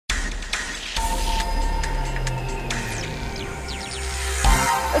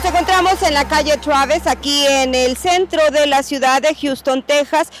Nos encontramos en la calle Travis, aquí en el centro de la ciudad de Houston,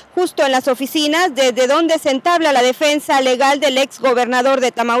 Texas, justo en las oficinas desde donde se entabla la defensa legal del ex gobernador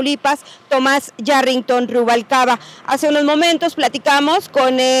de Tamaulipas, Tomas Yarrington Rubalcaba. Hace unos momentos platicamos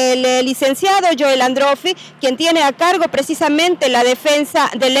con el licenciado Joel Androphy, quien tiene a cargo precisamente la defensa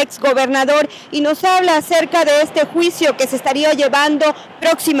del ex gobernador, y nos habla acerca de este juicio que se estaría llevando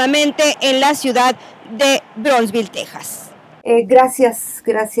próximamente en la ciudad de Brownsville, Texas. Gracias,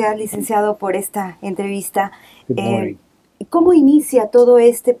 licenciado, por esta entrevista. ¿Cómo inicia todo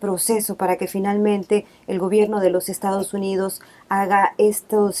este proceso para que finalmente el gobierno de los Estados Unidos haga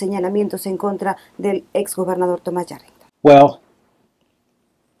estos señalamientos en contra del exgobernador Tomas Yarrington? Well,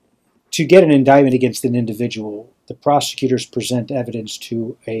 to get an indictment against an individual, the prosecutors present evidence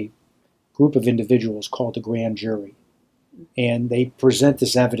to a group of individuals called the grand jury, and they present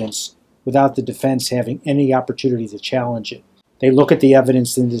this evidence without the defense having any opportunity to challenge it. They look at the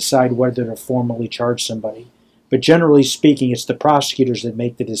evidence and decide whether to formally charge somebody. But generally speaking, it's the prosecutors that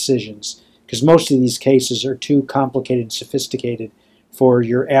make the decisions, because most of these cases are too complicated and sophisticated for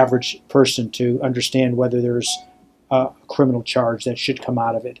your average person to understand whether there's a criminal charge that should come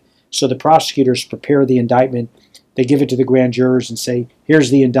out of it. So the prosecutors prepare the indictment, they give it to the grand jurors and say, here's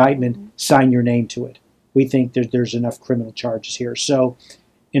the indictment, sign your name to it. We think that there's enough criminal charges here. So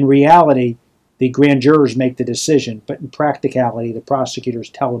in reality, the grand jurors make the decision, but in practicality, the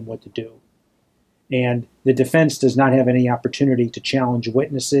prosecutors tell them what to do. And the defense does not have any opportunity to challenge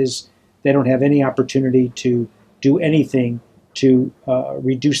witnesses. They don't have any opportunity to do anything to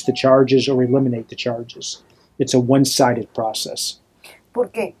reduce the charges or eliminate the charges. It's a one-sided process. ¿Por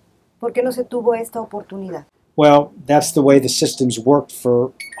qué? ¿Por qué no se tuvo esta oportunidad? Well, that's the way the system's worked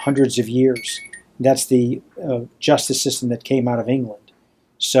for hundreds of years. That's the justice system that came out of England.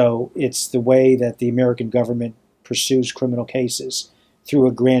 So it's the way that the American government pursues criminal cases, through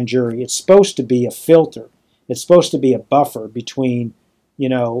a grand jury. It's supposed to be a filter. It's supposed to be a buffer between,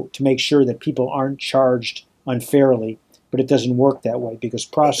 to make sure that people aren't charged unfairly, but it doesn't work that way because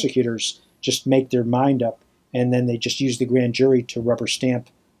prosecutors just make their mind up and then they just use the grand jury to rubber stamp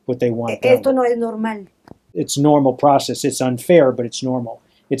what they want done. Esto no es normal. It's normal process. It's unfair, but it's normal.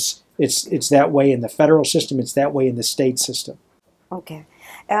 It's that way in the federal system. It's that way in the state system. Okay.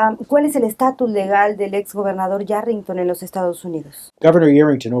 ¿Cuál es el estatus legal del ex gobernador Yarrington en los Estados Unidos? Governor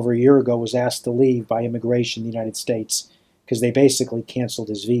Yarrington over a year ago was asked to leave by immigration in the United States because they basically canceled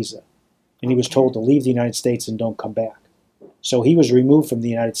his visa. And he was told to leave the United States and don't come back. So he was removed from the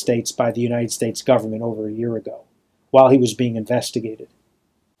United States by the United States government over a year ago while he was being investigated.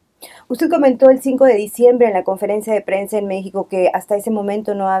 Usted comentó el 5 de diciembre en la conferencia de prensa en México que hasta ese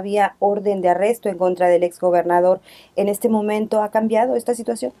momento no había orden de arresto en contra del exgobernador. ¿En este momento ha cambiado esta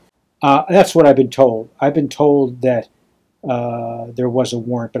situación? That's what I've been told. I've been told that there was a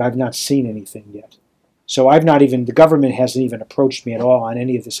warrant, but I've not seen anything yet. So the government hasn't even approached me at all on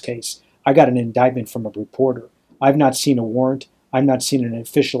any of this case. I got an indictment from a reporter. I've not seen a warrant. I've not seen an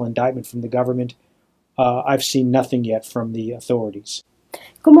official indictment from the government. I've seen nothing yet from the authorities.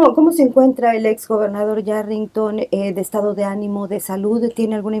 ¿Cómo se encuentra el ex gobernador Yarrington de estado de ánimo, de salud?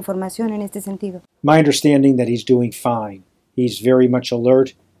 ¿Tiene alguna información en este sentido? My understanding that he's doing fine. He's very much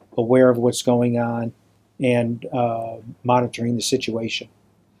alert, aware of what's going on, and monitoring the situation.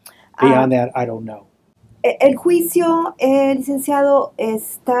 Beyond that, I don't know. El juicio, licenciado,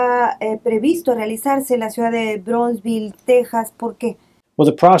 está previsto realizarse en la ciudad de Brownsville, Texas. ¿Por qué? Well,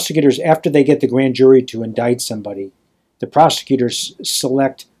 the prosecutors, after they get the grand jury to indict somebody, the prosecutors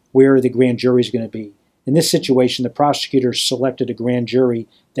select where the grand jury is going to be. In this situation, the prosecutors selected a grand jury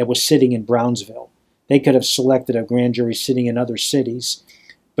that was sitting in Brownsville. They could have selected a grand jury sitting in other cities,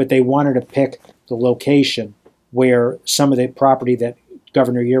 but they wanted to pick the location where some of the property that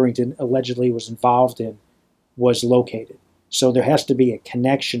Governor Yarrington allegedly was involved in was located. So there has to be a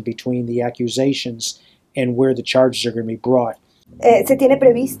connection between the accusations and where the charges are going to be brought. ¿Se tiene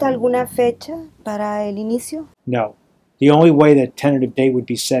prevista alguna fecha para el inicio? No. The only way that tentative date would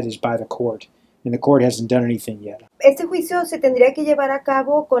be set is by the court, and the court hasn't done anything yet. ¿Este juicio se tendría que llevar a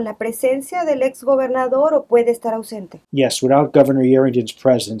cabo con la presencia del ex gobernador o puede estar ausente? Yes, without Governor Yarrington's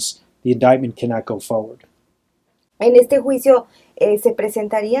presence, the indictment cannot go forward. En este juicio se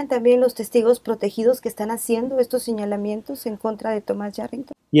presentarían también los testigos protegidos que están haciendo estos señalamientos en contra de Tomas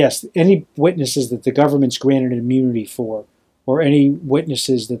Yarrington. Yes, any witnesses that the government's granted immunity for, or any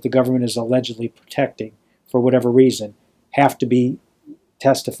witnesses that the government is allegedly protecting for whatever reason, have to be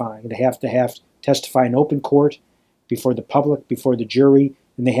testifying. They have to testify in open court, before the public, before the jury,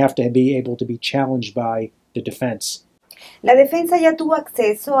 and they have to be able to be challenged by the defense. ¿La defensa ya tuvo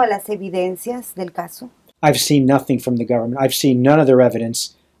acceso a las evidencias del caso? I've seen nothing from the government. I've seen none of their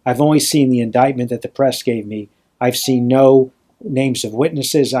evidence. I've only seen the indictment that the press gave me. I've seen no names of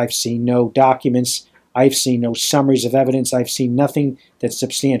witnesses. I've seen no documents. I've seen no summaries of evidence. I've seen nothing that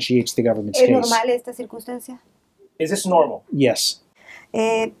substantiates the government's ¿Es case. normal esta circunstancia? Is this normal? Yes.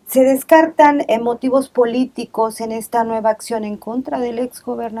 ¿Se descartan motivos políticos en esta nueva acción en contra del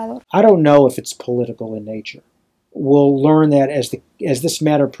exgobernador? I don't know if it's political in nature. We'll learn that as this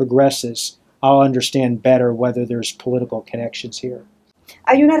matter progresses, I'll understand better whether there's political connections here.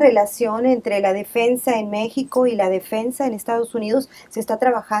 ¿Hay una relación entre la defensa en México y la defensa en Estados Unidos? ¿Se está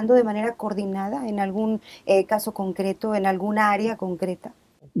trabajando de manera coordinada en algún caso concreto, en alguna área concreta?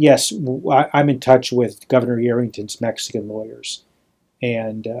 Yes, I'm in touch with Governor Yarrington's Mexican lawyers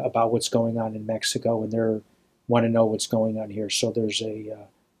and about what's going on in Mexico, and they want to know what's going on here. So there's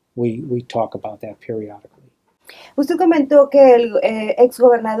we talk about that periodically. Usted comentó que el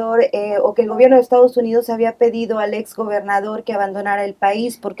exgobernador o que el gobierno de Estados Unidos había pedido al exgobernador que abandonara el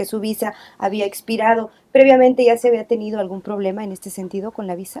país porque su visa había expirado. ¿Previamente ya se había tenido algún problema en este sentido con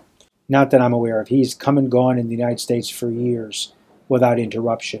la visa? Not that I'm aware of. He's come and gone in the United States for years without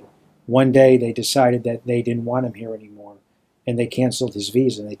interruption. One day they decided that they didn't want him here anymore, and they canceled his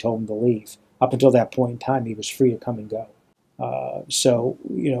visa and they told him to leave. Up until that point in time, he was free to come and go. So,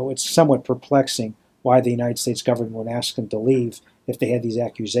 it's somewhat perplexing why the United States government would ask him to leave if they had these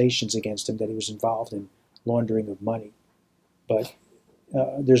accusations against him that he was involved in laundering of money. But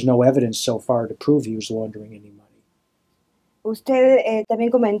there's no evidence so far to prove he was laundering any money. Usted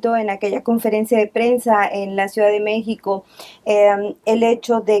también comentó en aquella conferencia de prensa en la Ciudad de México el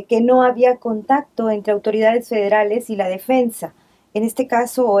hecho de que no había contacto entre autoridades federales y la defensa. En este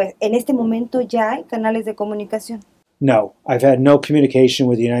caso, en este momento ya hay canales de comunicación. No, I've had no communication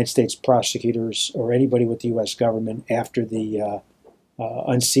with the United States prosecutors or anybody with the U.S. government after the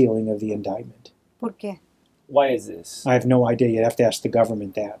unsealing of the indictment. ¿Por qué? Why is this? I have no idea. You'd have to ask the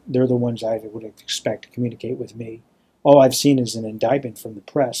government that. They're the ones I would expect to communicate with me. All I've seen is an indictment from the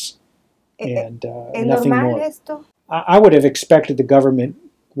press, and ¿Es nothing normal more. esto? I would have expected the government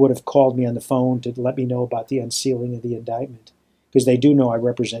would have called me on the phone to let me know about the unsealing of the indictment, because they do know I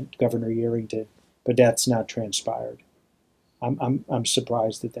represent Governor Yarrington, but that's not transpired. I'm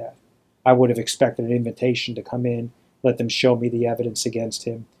surprised at that. I would have expected an invitation to come in, let them show me the evidence against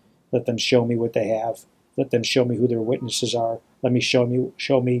him, let them show me what they have, let them show me who their witnesses are, let me show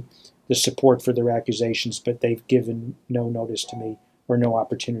me the support for their accusations, but they've given no notice to me or no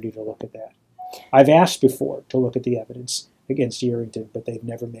opportunity to look at that. I've asked before to look at the evidence against Yarrington, but they've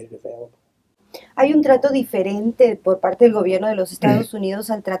never made it available. ¿Hay un trato diferente por parte del gobierno de los Estados Unidos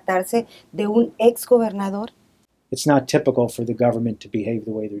al tratarse de un exgobernador? It's not typical for the government to behave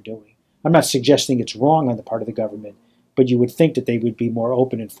the way they're doing. I'm not suggesting it's wrong on the part of the government, but you would think that they would be more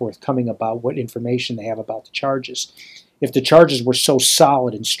open and forthcoming about what information they have about the charges. If the charges were so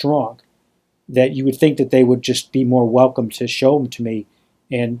solid and strong, that you would think that they would just be more welcome to show them to me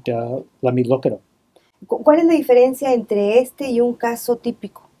and let me look at them. ¿Cuál es la diferencia entre este y un caso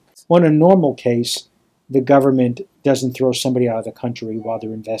típico? Well, in a normal case, the government doesn't throw somebody out of the country while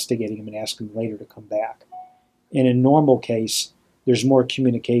they're investigating them and ask them later to come back. In a normal case, there's more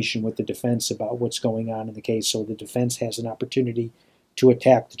communication with the defense about what's going on in the case, so the defense has an opportunity to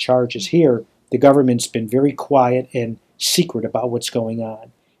attack the charges. Here, the government's been very quiet and secret about what's going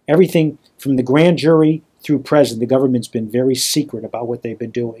on. Everything from the grand jury through present, the government's been very secret about what they've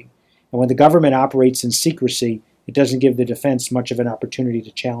been doing. And when the government operates in secrecy, it doesn't give the defense much of an opportunity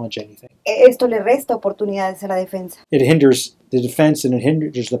to challenge anything. Esto le resta oportunidades a la defensa. It hinders the defense and it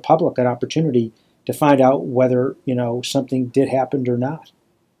hinders the public an opportunity to find out whether, something did happen or not.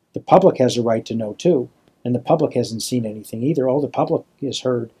 The public has a right to know too, and the public hasn't seen anything either. All the public has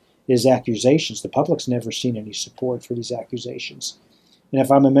heard is accusations. The public's never seen any support for these accusations. And if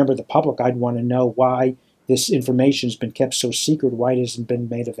I'm a member of the public, I'd want to know why this information has been kept so secret, why it hasn't been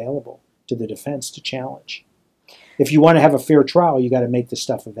made available to the defense to challenge. If you want to have a fair trial, you got to make this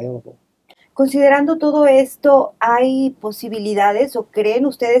stuff available. Considerando todo esto, ¿hay posibilidades o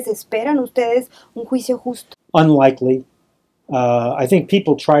esperan ustedes un juicio justo? Unlikely. I think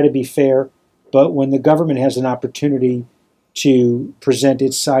people try to be fair, but when the government has an opportunity to present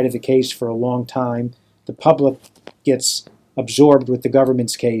its side of the case for a long time, the public gets absorbed with the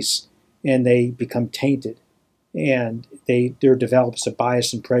government's case and they become tainted. And there develops a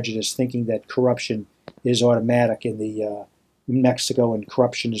bias and prejudice thinking that corruption is automatic in Mexico and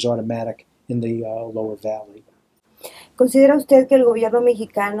corruption is automatic in the lower valley. ¿Considera usted que el gobierno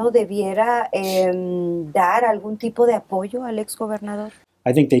mexicano debiera dar algún tipo de apoyo al exgobernador?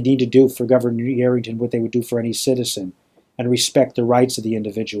 I think they need to do for Governor Yarrington what they would do for any citizen and respect the rights of the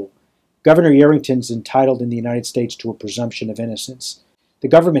individual. Governor Yarrington is entitled in the United States to a presumption of innocence. The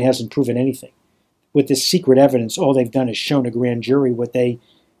government hasn't proven anything. With this secret evidence, all they've done is shown a grand jury what they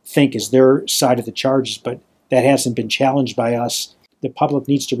think is their side of the charges, but that hasn't been challenged by us. The public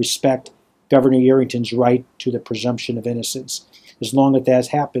needs to respect Governor Yarrington's right to the presumption of innocence. As long as that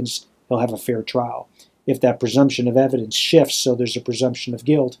happens, he'll have a fair trial. If that presumption of evidence shifts so there's a presumption of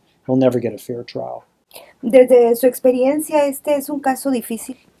guilt, he'll never get a fair trial. Desde su experiencia, ¿este es un caso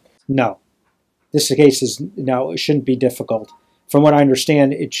difícil? No. This case is, no, it shouldn't be difficult. From what I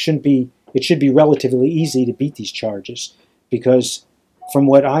understand, it should be relatively easy to beat these charges, because from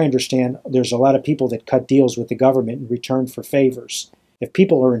what I understand, there's a lot of people that cut deals with the government in return for favors. If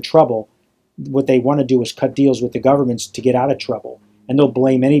people are in trouble, what they want to do is cut deals with the governments to get out of trouble, and they'll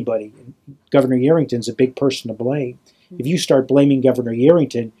blame anybody. Governor Yarrington's a big person to blame. If you start blaming Governor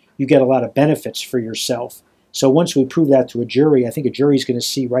Yarrington, you get a lot of benefits for yourself. So once we prove that to a jury, I think a jury is going to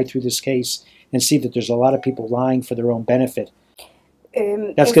see right through this case and see that there's a lot of people lying for their own benefit.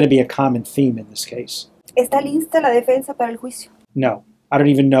 That's going to be a common theme in this case. ¿Está lista la defensa para el juicio? No. I don't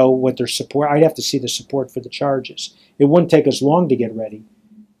even know what their support. I'd have to see the support for the charges. It wouldn't take us long to get ready,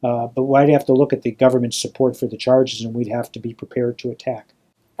 but I'd have to look at the government's support for the charges, and we'd have to be prepared to attack.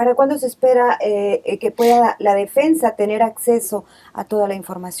 ¿Para cuándo se espera que pueda la defensa tener acceso a toda la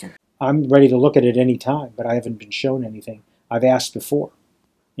información? I'm ready to look at it any time, but I haven't been shown anything. I've asked before,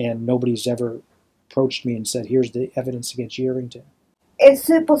 and nobody's ever approached me and said, here's the evidence against Yarrington.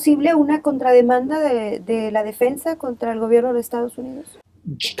 ¿Es posible una contrademanda de la defensa contra el gobierno de Estados Unidos?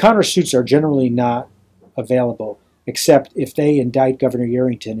 Countersuits are generally not available, except if they indict Governor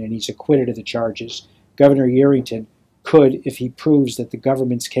Yarrington and he's acquitted of the charges. Governor Yarrington could, if he proves that the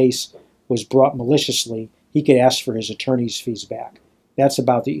government's case was brought maliciously, he could ask for his attorney's fees back. That's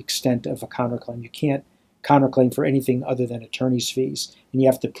about the extent of a counterclaim. You can't counterclaim for anything other than attorney's fees, and you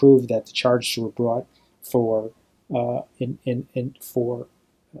have to prove that the charges were brought for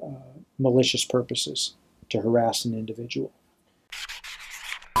malicious purposes to harass an individual.